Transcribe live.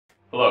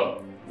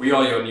Hello, we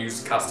are your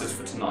newscasters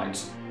for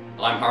tonight.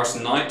 I'm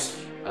Harrison Knight.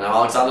 And I'm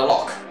Alexander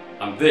Locke.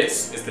 And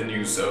this is the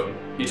News Zone,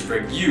 here to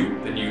bring you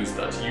the news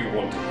that you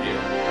want to hear.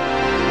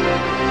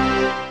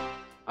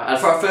 And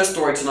for our first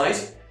story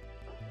tonight,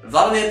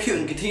 Vladimir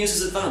Putin continues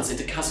his advance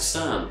into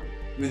Kazakhstan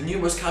with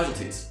numerous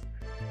casualties.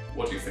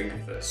 What do you think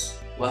of this?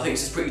 Well, I think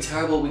this is pretty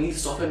terrible. We need to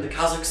stop him. The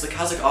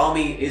Kazakh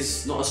army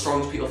is not as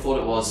strong as people thought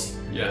it was.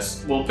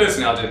 Yes. Well,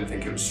 personally, I didn't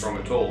think it was strong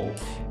at all.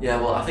 Yeah,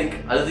 well, I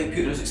don't think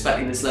Putin was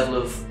expecting this level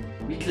of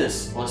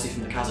weakness, honestly,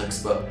 from the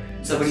Kazakhs. But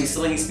something needs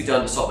to be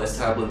done to stop this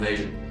terrible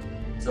invasion.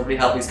 Somebody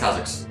help these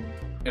Kazakhs.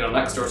 In our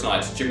next story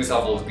tonight, Jimmy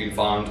Savile has been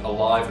found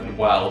alive and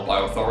well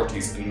by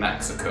authorities in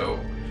Mexico.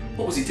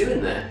 What was he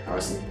doing there,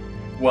 Harrison?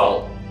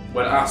 Well,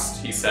 when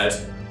asked, he said,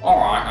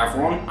 "Alright,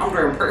 everyone, I'm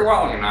doing pretty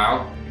well, you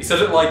know." He said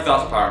it like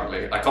that,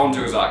 apparently. I can't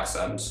do his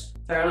accent.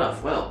 Fair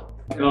enough, well.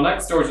 In our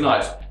next story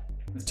tonight,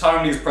 the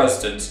Taiwanese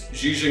president,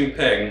 Xi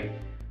Jinping,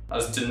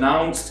 has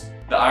denounced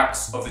the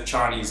acts of the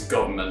Chinese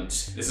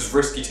government. This is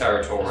risky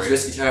territory. It's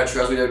risky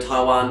territory. As we know,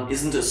 Taiwan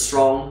isn't as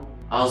strong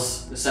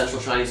as the central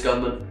Chinese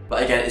government,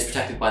 but again, it's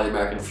protected by the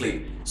American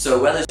fleet.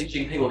 So whether Xi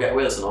Jinping will get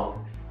away with this or not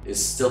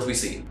is still to be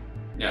seen.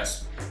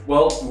 Yes.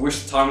 Well, we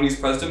wish the Taiwanese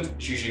president,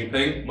 Xi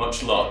Jinping,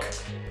 much luck.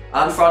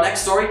 And for our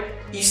next story,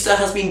 Easter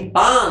has been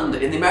banned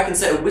in the American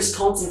state of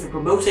Wisconsin for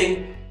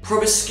promoting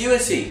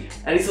promiscuity.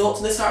 Any thoughts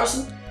on this,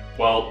 Harrison?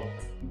 Well,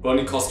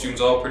 bunny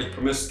costumes are pretty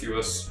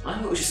promiscuous. I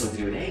thought it was just something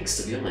to do with eggs,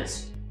 to be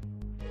honest.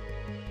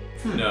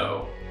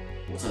 No.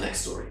 What's our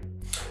next story?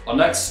 Our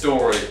next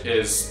story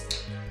is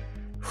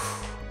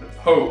the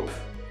Pope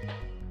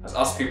has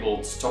asked people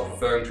to stop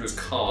referring to his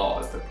car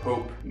as the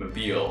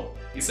Pope-mobile.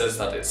 He says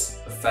that it's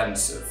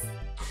offensive.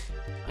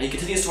 And he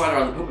continues to ride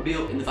around the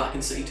Pope-mobile in the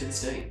Vatican City to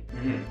this day.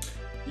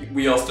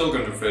 We are still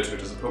going to refer to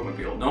it as a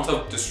Pope-mobile, not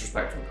out of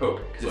disrespect for the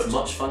Pope. Because it's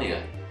much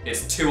funnier.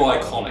 It's too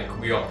iconic.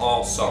 We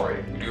are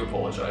sorry. We do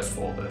apologise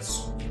for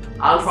this.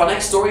 And for our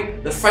next story,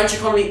 the French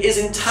economy is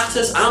in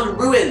tatters and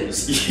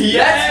ruins.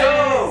 Yes!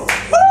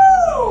 Let's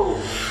go!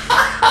 Woo!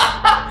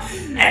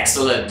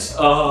 Excellent.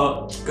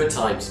 Good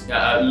times.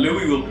 Yeah,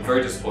 Louis will be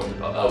very disappointed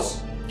about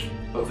this.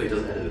 Hopefully he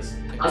doesn't edit this.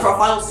 And for our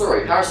final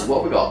story, Harrison,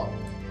 what have we got?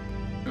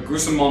 A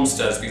gruesome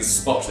monster has been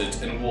spotted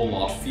in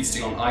Walmart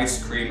feasting on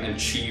ice cream and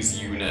cheese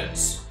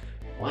units.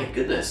 My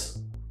goodness.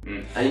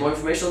 Any more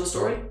information on the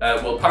story?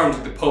 Well,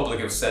 apparently the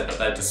public have said that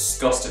they're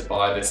disgusted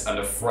by this and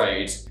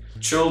afraid.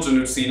 Children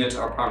who've seen it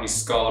are apparently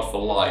scarred for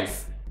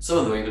life. Some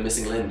of them are even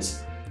missing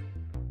limbs.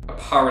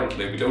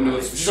 Apparently, we don't know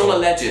this for It's sure. all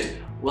alleged.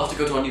 We'll have to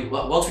go to our news.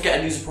 Once we get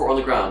a news report on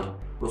the ground,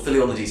 we'll fill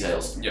you on the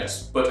details.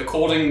 Yes, but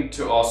according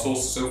to our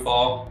sources so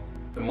far,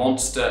 the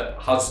monster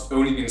has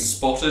only been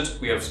spotted.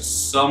 We have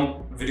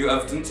some video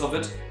evidence of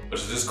it, but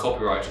it is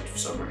copyrighted for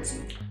some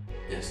reason.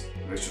 Yes.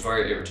 Which is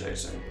very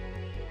irritating.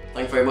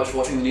 Thank you very much for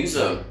watching the News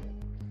Zone.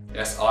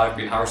 Yes, I've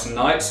been Harrison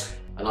Knight.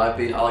 And I've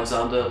been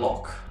Alexander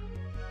Locke.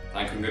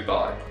 Thank you and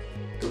goodbye.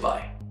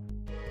 Goodbye.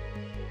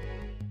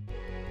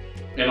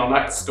 In our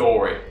next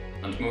story,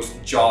 and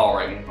most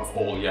jarring of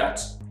all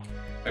yet,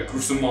 a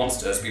gruesome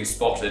monster has been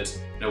spotted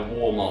in a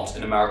Walmart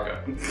in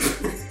America.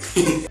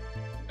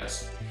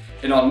 Yes.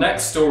 In our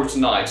next story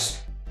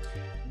tonight,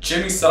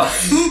 Jimmy Savile.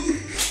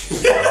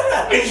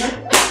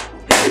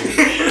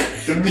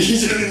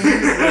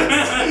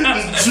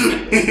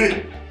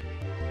 Immediately.